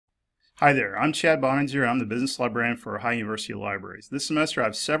Hi there, I'm Chad Boninger. I'm the business librarian for Ohio University Libraries. This semester I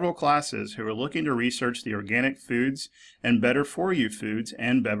have several classes who are looking to research the organic foods and better for you foods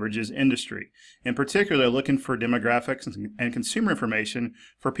and beverages industry. In particular, looking for demographics and consumer information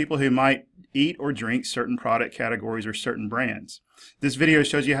for people who might eat or drink certain product categories or certain brands. This video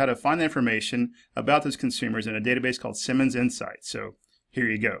shows you how to find the information about those consumers in a database called Simmons Insights. So here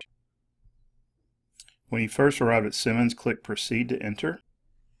you go. When you first arrive at Simmons, click Proceed to enter.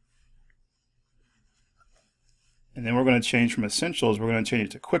 And then we're going to change from Essentials, we're going to change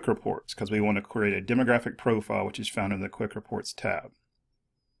it to Quick Reports because we want to create a demographic profile which is found in the Quick Reports tab.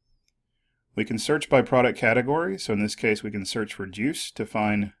 We can search by product category, so in this case we can search for juice to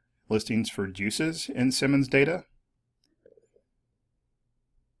find listings for juices in Simmons data.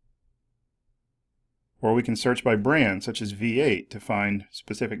 Or we can search by brand, such as V8, to find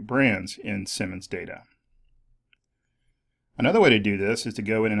specific brands in Simmons data. Another way to do this is to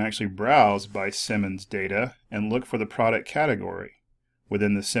go in and actually browse by Simmons data and look for the product category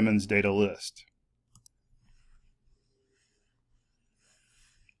within the Simmons data list.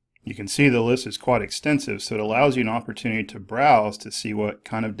 You can see the list is quite extensive, so it allows you an opportunity to browse to see what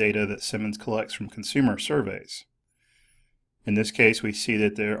kind of data that Simmons collects from consumer surveys. In this case, we see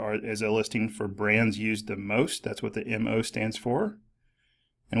that there is a listing for brands used the most. That's what the MO stands for.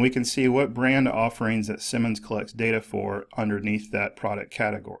 And we can see what brand offerings that Simmons collects data for underneath that product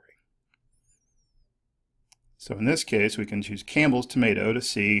category. So in this case, we can choose Campbell's tomato to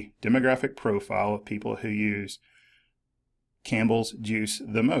see demographic profile of people who use Campbell's juice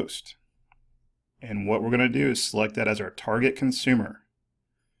the most. And what we're going to do is select that as our target consumer.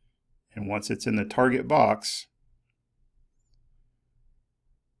 And once it's in the target box,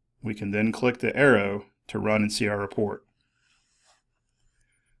 we can then click the arrow to run and see our report.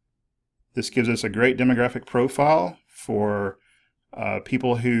 This gives us a great demographic profile for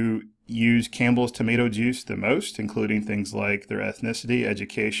people who use Campbell's tomato juice the most, including things like their ethnicity,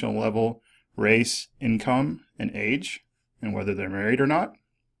 educational level, race, income, and age, and whether they're married or not.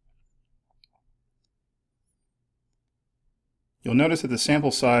 You'll notice that the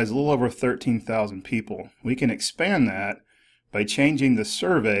sample size is a little over 13,000 people. We can expand that by changing the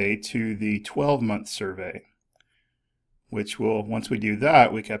survey to the 12-month survey, which will, once we do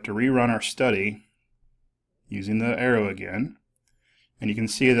that, we have to rerun our study using the arrow again. And you can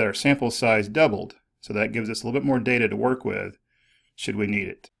see that our sample size doubled, so that gives us a little bit more data to work with should we need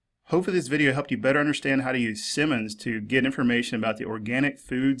it. Hopefully this video helped you better understand how to use Simmons to get information about the organic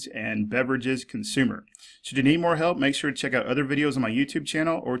foods and beverages consumer. Should you need more help, make sure to check out other videos on my YouTube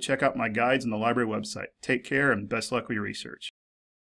channel or check out my guides on the library website. Take care and best luck with your research.